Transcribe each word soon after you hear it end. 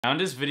Now in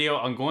this video,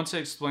 I'm going to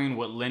explain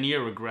what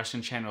linear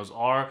regression channels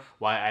are,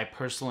 why I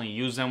personally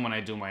use them when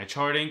I do my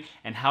charting,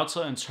 and how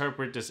to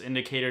interpret this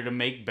indicator to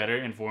make better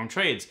informed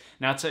trades.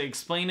 Now to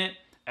explain it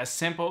as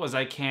simple as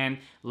I can,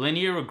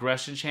 linear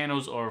regression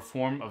channels are a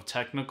form of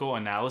technical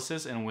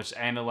analysis in which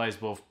analyze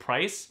both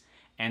price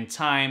and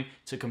time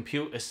to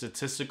compute a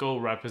statistical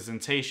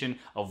representation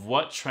of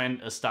what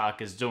trend a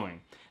stock is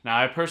doing. Now,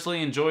 I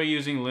personally enjoy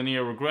using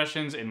linear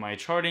regressions in my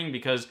charting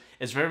because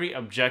it's very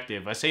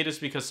objective. I say this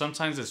because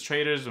sometimes as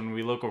traders, when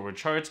we look over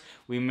charts,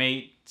 we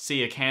may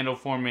see a candle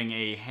forming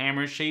a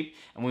hammer shape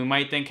and we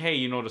might think,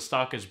 hey, the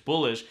stock is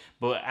bullish,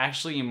 but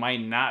actually it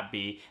might not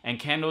be. And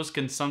candles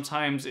can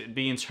sometimes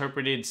be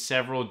interpreted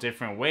several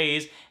different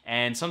ways,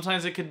 and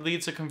sometimes it could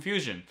lead to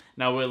confusion.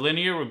 Now, with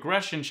linear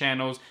regression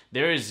channels,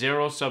 there is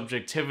zero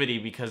subjectivity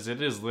because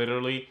it is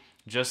literally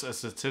just a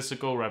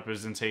statistical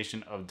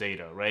representation of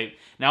data, right?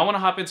 Now I want to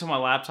hop into my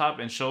laptop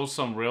and show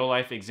some real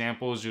life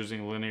examples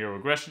using linear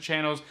regression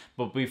channels,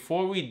 but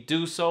before we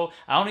do so,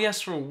 I only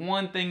ask for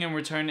one thing in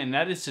return, and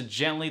that is to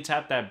gently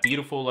tap that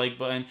beautiful like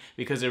button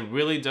because it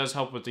really does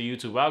help with the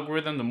YouTube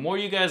algorithm. The more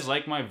you guys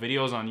like my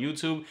videos on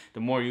YouTube, the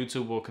more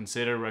YouTube will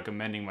consider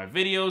recommending my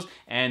videos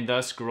and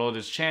thus grow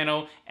this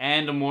channel,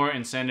 and the more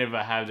incentive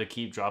I have to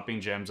keep dropping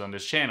gems on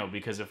this channel,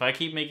 because if I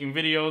keep making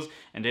videos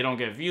and they don't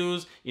get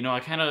views, I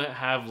kind of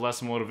have less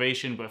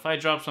motivation. But if I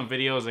drop some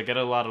videos that get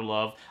a lot of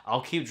love,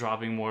 I'll keep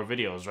dropping more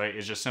videos, right?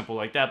 It's just simple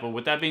like that. But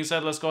with that being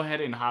said, let's go ahead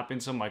and hop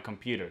into my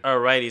computer.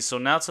 Alrighty, so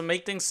now to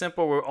make things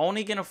simple, we're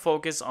only going to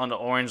focus on the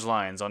orange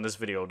lines on this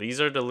video. These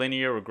are the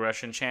linear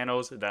regression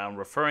channels that I'm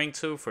referring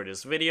to for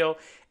this video.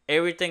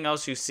 Everything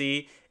else you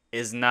see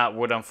is not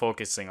what I'm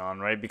focusing on,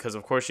 right? Because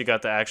of course you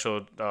got the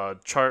actual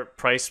chart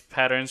price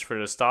patterns for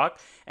the stock,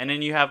 and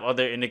then you have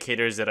other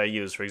indicators that I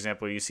use. For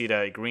example, you see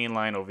that green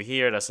line over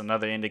here, that's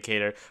another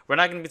indicator. We're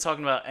not going to be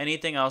talking about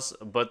anything else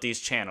but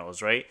these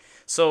channels, right?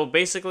 So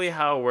basically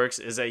how it works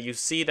is that you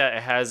see that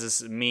it has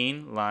this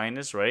mean line,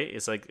 is right?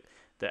 It's like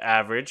the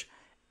average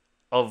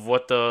of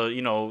what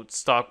the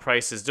stock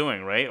price is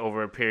doing, right,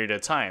 over a period of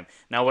time.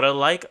 Now what I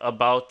like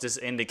about this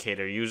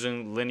indicator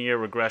using linear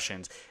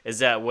regressions is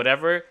that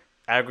whatever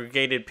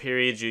aggregated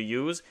periods you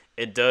use,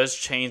 it does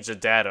change the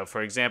data.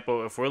 For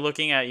example, if we're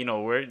looking at,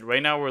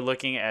 right now we're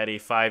looking at a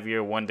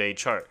 5-year 1-day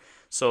chart.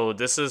 So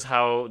this is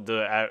how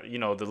the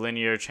the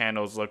linear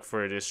channels look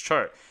for this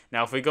chart.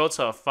 Now if we go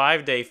to a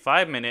 5-day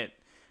 5-minute,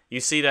 you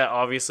see that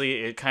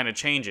obviously it kind of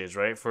changes,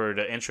 right, for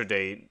the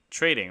intraday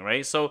trading,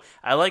 right? So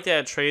I like that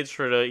it trades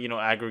for the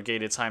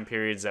aggregated time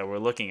periods that we're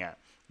looking at.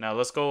 Now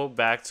let's go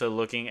back to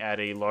looking at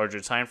a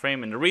larger time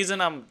frame, and the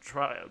reason I'm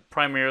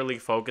primarily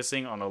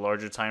focusing on a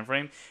larger time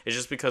frame is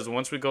just because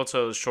once we go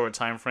to a short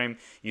time frame,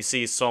 you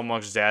see so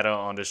much data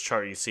on this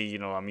chart. You see,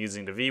 I'm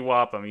using the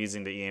VWAP, I'm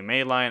using the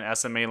EMA line,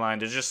 SMA line.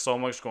 There's just so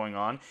much going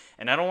on,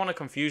 and I don't want to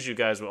confuse you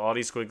guys with all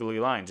these squiggly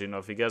lines.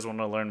 If you guys want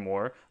to learn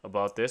more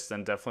about this,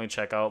 then definitely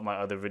check out my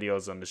other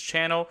videos on this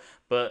channel.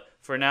 But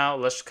for now,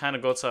 let's kind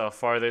of go to a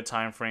farther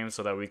time frame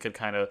so that we could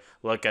kind of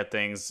look at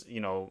things,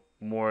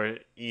 more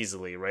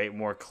easily, right?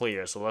 More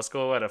clear. So let's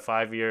go at a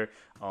 5-year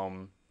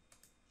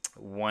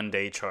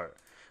 1-day chart,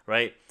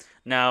 right?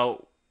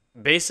 Now,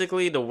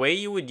 basically the way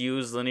you would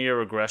use linear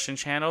regression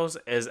channels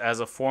is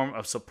as a form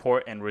of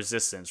support and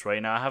resistance,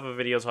 right? Now I have a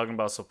video talking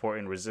about support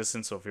and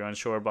resistance, so if you're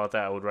unsure about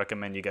that, I would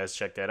recommend you guys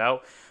check that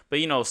out. But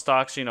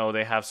stocks,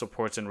 they have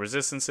supports and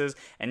resistances,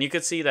 and you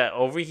could see that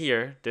over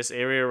here, this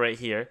area right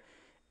here,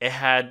 it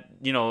had,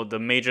 the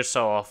major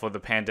sell-off of the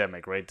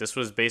pandemic, right? This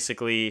was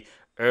basically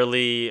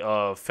early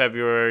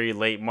February,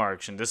 late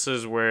March, and this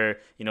is where,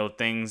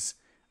 things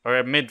are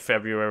at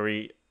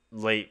mid-February,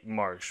 late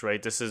March,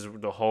 right? This is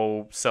the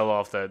whole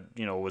sell-off that,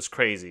 was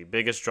crazy.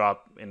 Biggest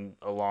drop in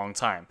a long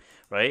time,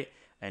 right?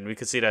 And we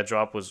could see that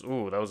drop was,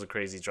 that was a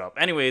crazy drop.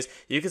 Anyways,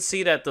 you could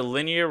see that the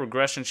linear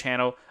regression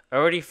channel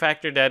already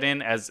factored that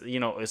in as,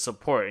 a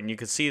support, and you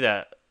could see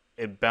that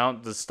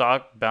the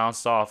stock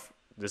bounced off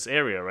this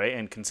area, right,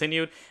 and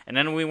continued, and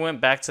then we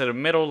went back to the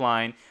middle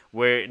line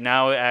where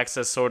now it acts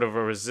as sort of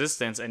a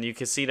resistance, and you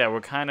can see that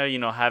we're kind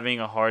of having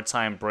a hard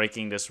time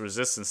breaking this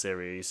resistance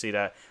area. You see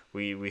that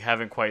we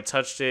haven't quite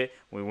touched it.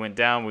 We went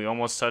down, we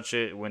almost touched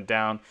it, went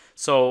down.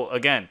 So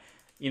again,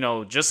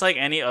 just like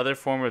any other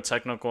form of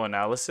technical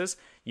analysis,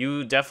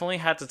 you definitely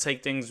have to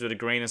take things with a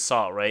grain of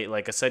salt, right?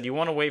 Like I said, you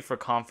want to wait for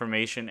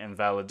confirmation and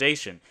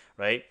validation,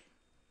 right?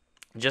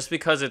 Just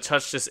because it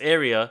touched this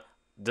area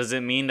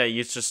doesn't mean that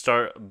you should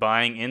start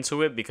buying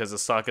into it because the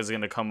stock is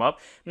going to come up.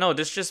 No,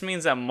 this just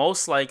means that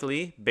most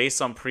likely,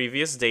 based on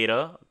previous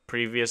data,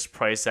 previous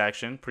price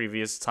action,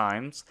 previous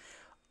times,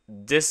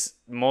 this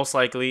most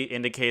likely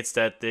indicates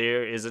that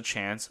there is a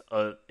chance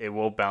it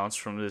will bounce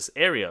from this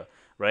area,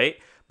 right?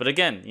 But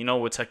again,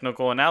 with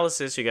technical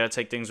analysis, you got to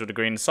take things with a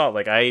grain of salt.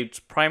 Like I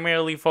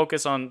primarily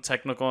focus on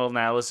technical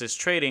analysis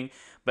trading,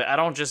 but I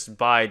don't just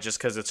buy just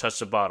because it touched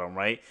the bottom,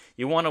 right?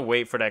 You want to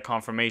wait for that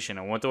confirmation.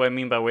 And what do I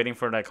mean by waiting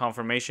for that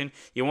confirmation?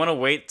 You want to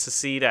wait to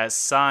see that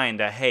sign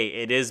that, hey,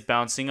 it is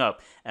bouncing up.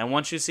 And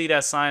once you see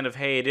that sign of,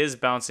 hey, it is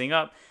bouncing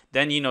up,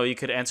 then, you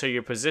could enter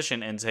your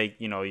position and take,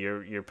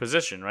 your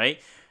position,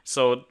 right?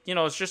 So, you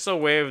know, it's just a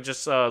way of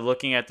just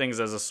looking at things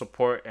as a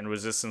support and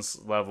resistance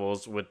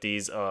levels with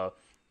these,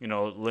 you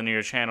know,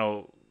 linear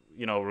channel,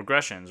 you know,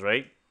 regressions,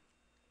 right?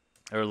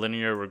 Or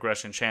linear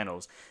regression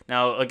channels.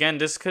 Now, again,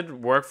 this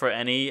could work for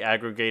any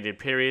aggregated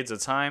periods of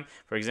time.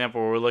 For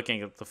example, we're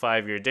looking at the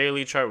 5-year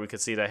daily chart. We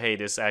could see that, hey,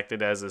 this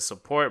acted as a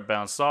support,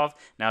 bounced off.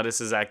 Now this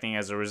is acting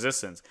as a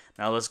resistance.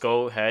 Now let's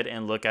go ahead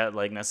and look at,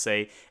 like, let's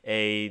say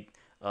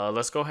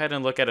let's go ahead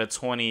and look at a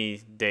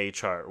 20-day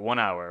chart, 1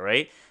 hour,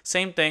 right?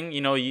 Same thing,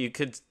 you know, you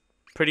could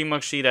pretty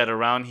much see that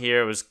around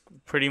here it was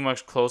pretty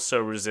much close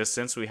to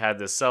resistance. We had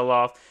this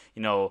sell-off,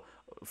 you know,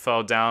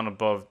 fell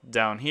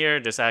down here.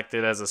 This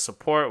acted as a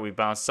support. We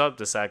bounced up.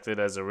 This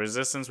acted as a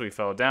resistance. We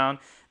fell down.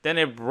 Then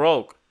it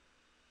broke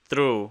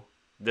through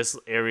this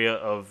area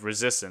of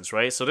resistance,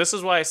 right? So this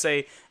is why I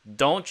say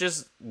don't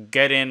just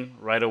get in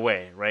right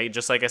away, right?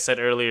 Just like I said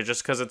earlier,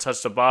 just because it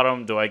touched the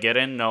bottom, do I get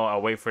in? No,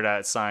 I'll wait for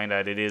that sign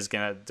that it is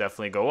going to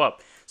definitely go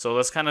up. So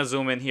let's kind of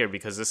zoom in here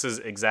because this is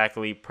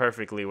exactly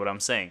perfectly what I'm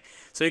saying.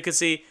 So you can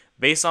see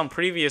based on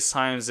previous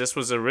times, this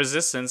was a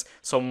resistance.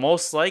 So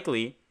most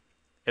likely,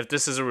 if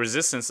this is a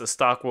resistance, the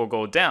stock will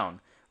go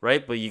down,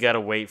 right? But you got to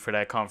wait for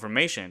that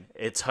confirmation.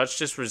 It touched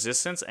this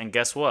resistance, and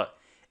guess what?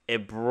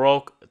 It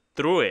broke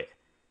through it,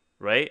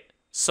 right?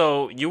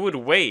 So you would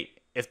wait.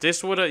 If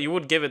this you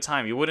would give it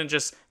time. You wouldn't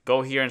just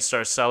go here and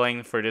start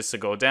selling for this to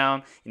go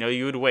down. You know,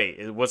 you would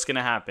wait. What's going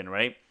to happen,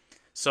 right?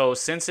 So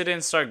since it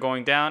didn't start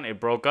going down,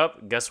 it broke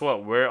up. Guess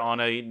what? We're on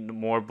a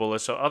more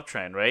bullish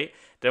uptrend, right?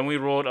 Then we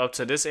rolled up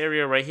to this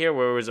area right here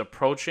where it was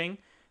approaching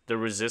the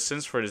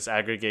resistance for this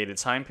aggregated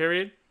time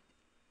period.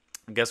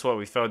 Guess what?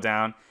 We fell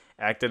down,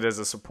 acted as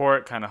a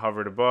support, kind of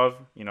hovered above,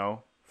 you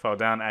know, fell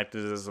down,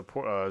 acted as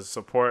a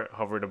support,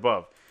 hovered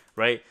above,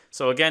 right?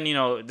 So again, you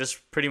know, this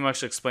pretty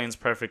much explains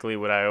perfectly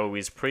what I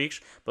always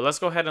preach. But let's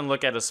go ahead and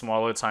look at a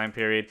smaller time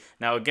period.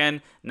 Now,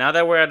 again, now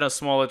that we're at a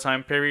smaller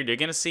time period, you're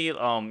going to see,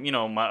 you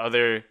know, my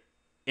other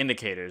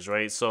indicators,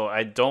 right? So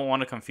I don't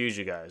want to confuse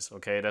you guys,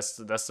 okay? That's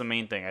the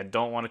main thing. I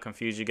don't want to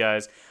confuse you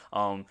guys.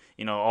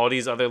 You know, all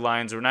these other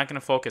lines, we're not going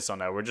to focus on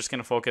that. We're just going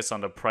to focus on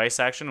the price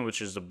action,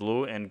 which is the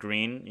blue and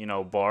green, you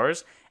know,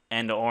 bars,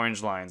 and the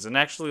orange lines. And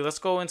actually, let's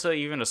go into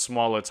even a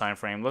smaller time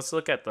frame. Let's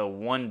look at the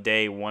 1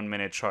 day, 1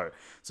 minute chart.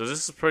 So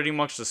this is pretty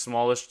much the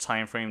smallest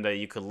time frame that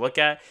you could look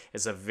at.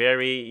 It's a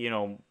very, you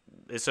know,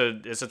 it's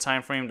a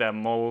time frame that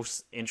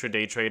most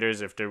intraday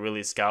traders, if they're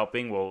really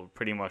scalping, will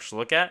pretty much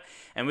look at.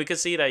 And we could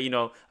see that, you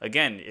know,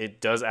 again, it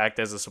does act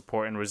as a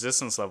support and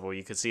resistance level.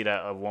 You could see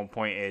that at one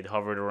point it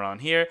hovered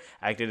around here,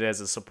 acted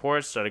as a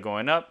support, started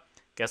going up.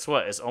 Guess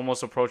what? It's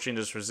almost approaching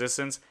this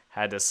resistance,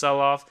 had to sell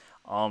off,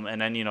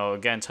 and then, you know,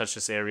 again, touched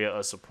this area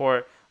of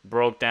support,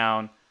 broke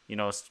down, you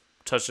know,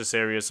 touched this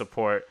area of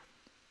support,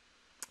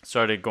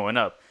 started going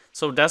up.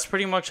 So that's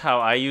pretty much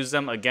how I use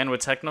them. Again, with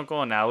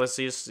technical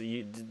analysis,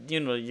 you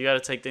know, you got to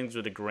take things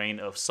with a grain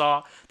of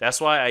salt. That's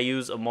why I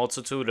use a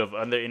multitude of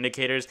other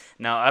indicators.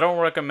 Now, I don't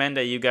recommend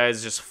that you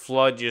guys just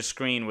flood your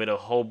screen with a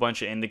whole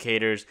bunch of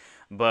indicators.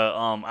 But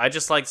I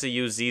just like to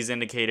use these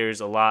indicators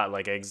a lot.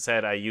 Like I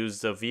said, I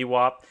use the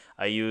VWAP.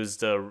 I use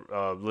the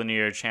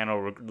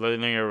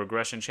linear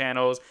regression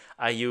channels.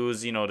 I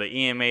use, you know, the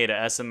EMA,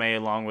 the SMA,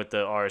 along with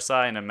the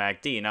RSI and the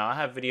MACD. Now, I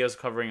have videos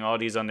covering all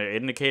these other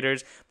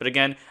indicators. But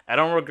again, I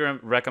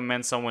don't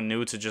recommend someone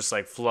new to just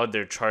like flood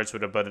their charts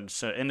with a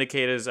bunch of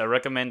indicators. I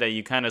recommend that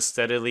you kind of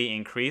steadily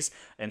increase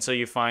until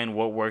you find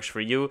what works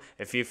for you.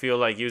 If you feel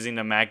like using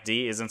the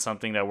MACD isn't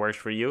something that works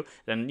for you,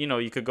 then, you know,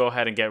 you could go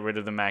ahead and get rid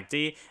of the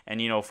MACD and,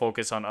 you know,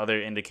 focus on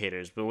other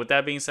indicators. But with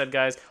that being said,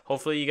 guys,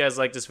 hopefully you guys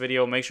like this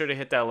video. Make sure to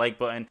hit that like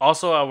button.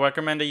 Also, I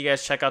recommend that you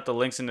guys check out the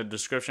links in the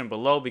description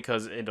below,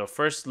 because in the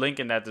first link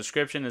in that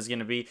description is going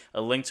to be a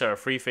link to our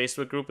free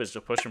Facebook group. It's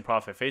the Push and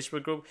Profit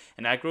Facebook group,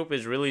 and that group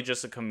is really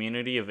just a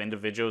community of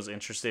individuals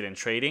interested in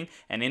trading.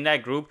 And in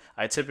that group,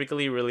 I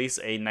typically release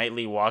a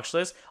nightly watch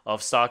list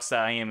of stocks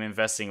that I am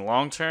investing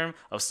long term,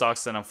 of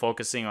stocks that I'm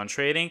focusing on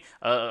trading,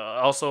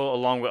 also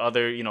along with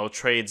other, you know,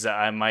 trades that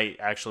I might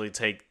actually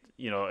take,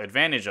 you know,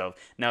 advantage of.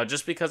 Now,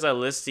 just because I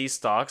list these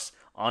stocks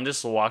on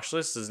this watch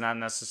list does not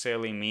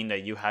necessarily mean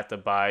that you have to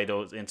buy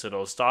into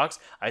those stocks.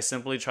 I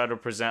simply try to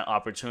present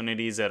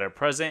opportunities that are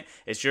present.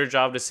 It's your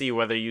job to see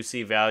whether you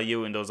see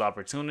value in those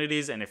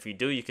opportunities, and if you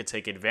do, you can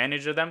take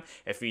advantage of them.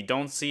 If you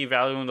don't see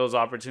value in those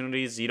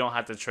opportunities, you don't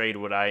have to trade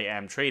what I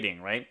am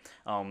trading, right?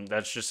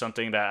 That's just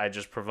something that I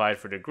just provide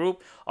for the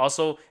group.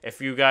 Also,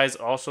 if you guys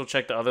also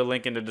check the other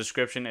link in the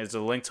description, is a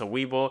link to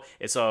Webull.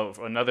 It's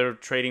another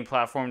trading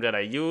platform that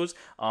I use,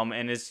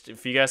 and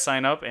if you guys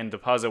sign up and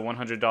deposit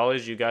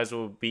 $100, you guys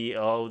will be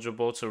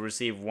eligible to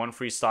receive one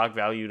free stock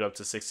valued up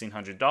to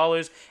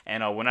 $1,600.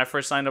 And when I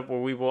first signed up with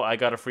Webull, I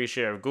got a free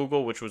share of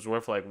Google, which was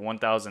worth like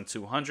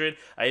 $1,200.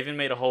 I even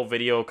made a whole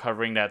video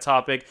covering that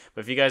topic.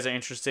 But if you guys are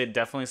interested,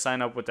 definitely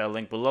sign up with that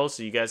link below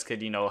so you guys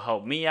could, you know,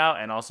 help me out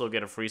and also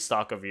get a free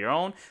stock of your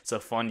own to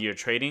fund your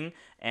trading.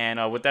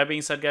 And with that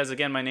being said, guys,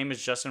 again, my name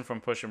is Justin from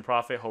Push and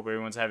Profit. Hope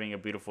everyone's having a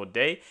beautiful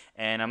day,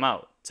 and I'm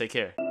out. Take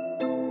care.